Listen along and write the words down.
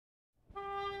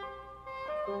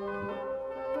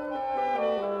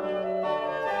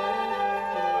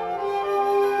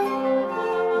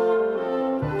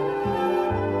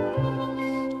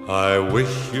I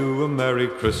wish you a Merry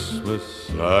Christmas,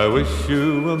 I wish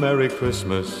you a Merry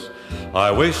Christmas,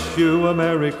 I wish you a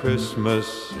Merry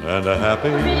Christmas and a Happy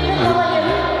New Year.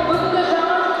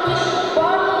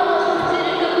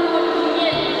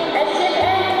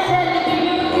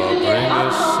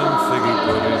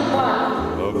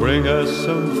 Bring us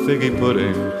some figgy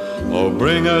pudding, oh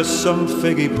bring us some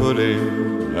figgy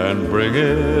pudding and bring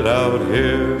it out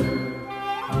here.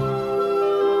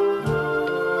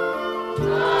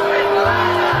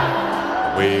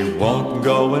 We won't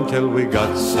go until we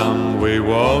got some, we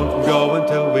won't go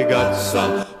until we got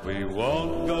some, we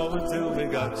won't go until we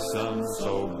got some,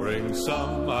 so bring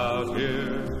some out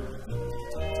here.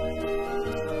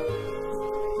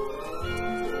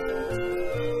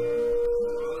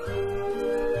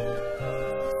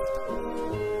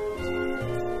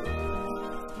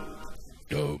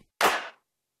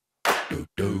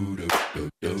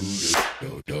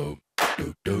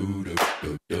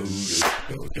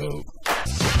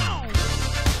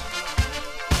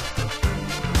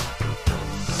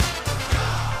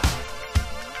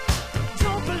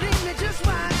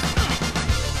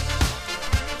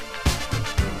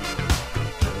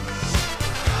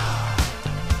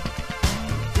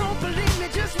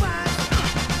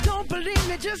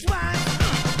 Just watch.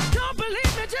 Don't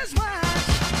believe me, just watch.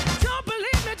 Don't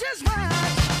believe me, just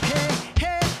watch. Hey,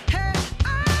 hey, hey,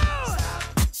 oh!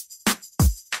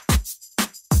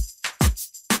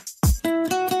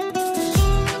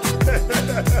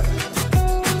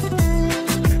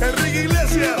 Enrique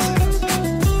Iglesias.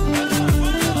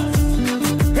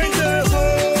 Gente de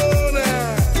zona.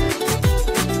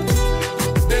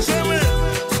 Deceme.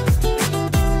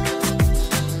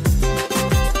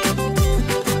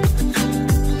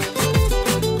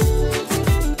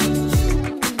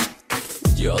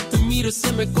 Yo te miro y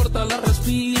se me corta la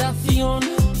respiración.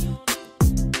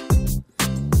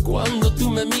 Cuando tú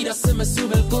me miras se me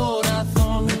sube el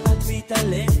corazón. Me palpita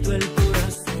lento el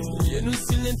corazón. Y en un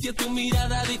silencio tu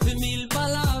mirada dice mil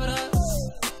palabras.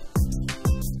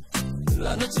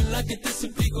 La noche en la que te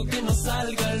suplico que no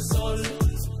salga el sol.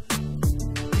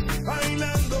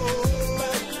 Bailando,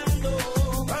 bailando,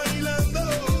 bailando,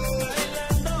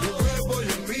 bailando. Tu cuerpo y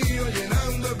el mío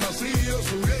llenando el vacío,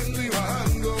 subiendo y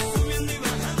bajando.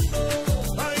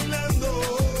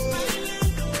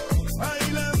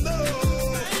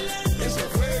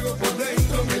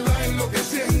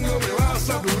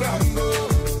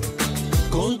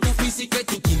 Con tu física y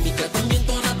tu química, también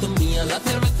tu anatomía, la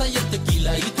cerveza y el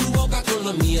tequila y tu boca con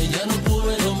la mía. Ya no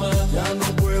puedo más, ya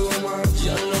no puedo más,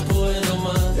 ya no puedo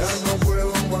más, ya no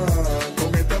puedo más.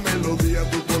 Con esta melodía,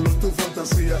 tu color, tu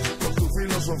fantasía, con tu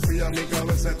filosofía, mi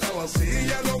cabeza está vacía.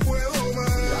 Ya no puedo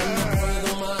más.